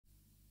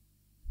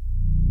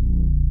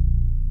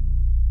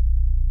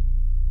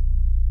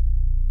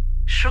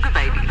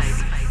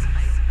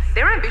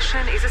Their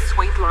ambition is a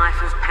sweet life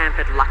of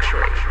pampered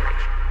luxury,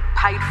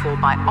 paid for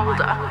by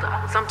older,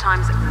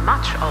 sometimes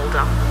much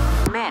older,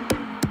 men.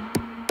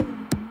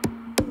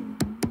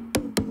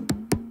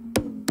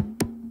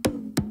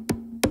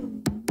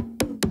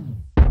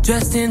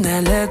 Dressed in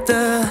that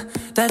leather,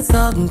 that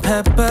salt and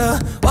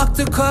pepper. Walked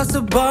across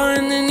the bar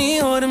and then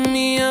he ordered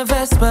me a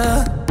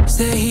Vespa.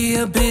 Say he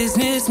a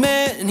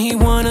businessman and he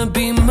wanna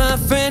be my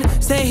friend.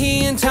 Say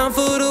he in town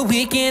for the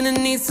weekend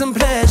and needs some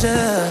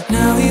pleasure.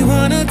 Now he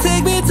wanna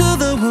take me to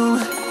the room,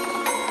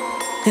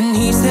 and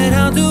he said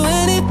I'll do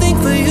anything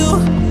for you.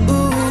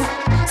 Ooh.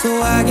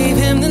 So I gave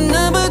him the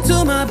number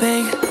to my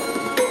bank,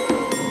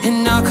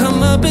 and I'll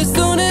come up as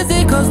soon as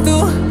it goes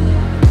through.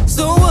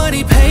 So what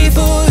he paid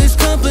for his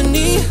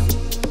company,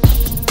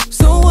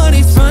 so what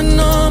he's frontin'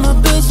 all my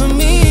bills for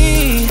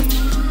me.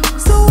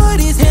 So what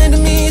he's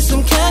handing me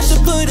some cash to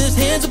put his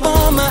hands up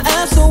on my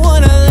ass. So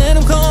what I let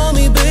him call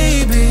me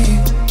baby.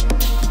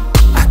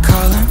 I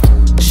call him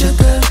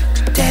Sugar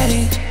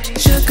Daddy,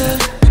 Sugar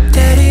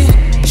Daddy,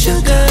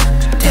 Sugar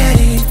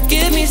Daddy.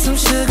 Give me some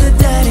Sugar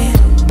Daddy,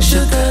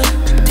 Sugar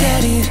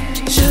Daddy,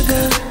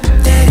 Sugar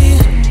Daddy,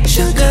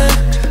 Sugar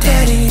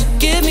Daddy.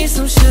 Give me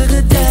some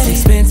Sugar Daddy.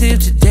 It's expensive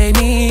to date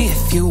me.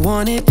 If you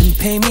want it, then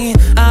pay me.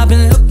 I've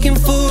been looking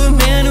for a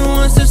man who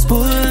wants to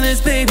spoil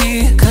his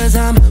baby. Cause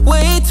I'm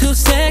way too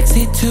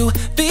sexy to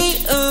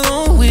be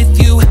alone with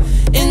you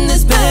in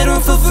this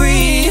bedroom for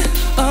free.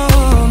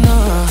 Oh no.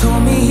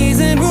 Told me he's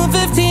in room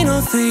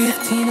 1503,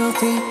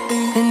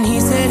 and he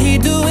said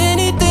he'd do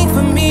anything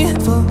for me,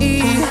 for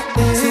me.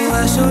 So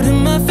I showed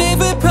him my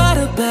favorite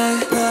Prada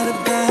bag.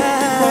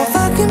 Won't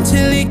fuck him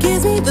till he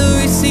gives me the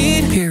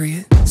receipt,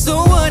 period.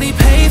 So what he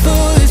paid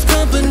for his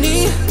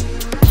company,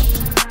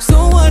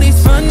 so what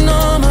he's frontin'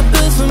 all my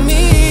bills for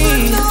me.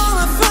 So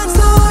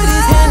what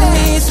he's handing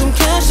me some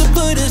cash to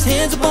put his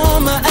hands up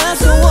on my ass.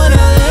 So what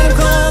I let him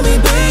call me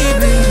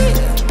baby.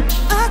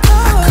 I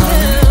call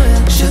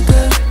him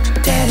Sugar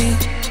Daddy,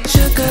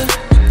 Sugar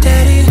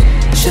Daddy,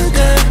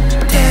 Sugar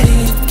Daddy.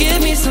 Give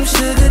me some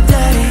Sugar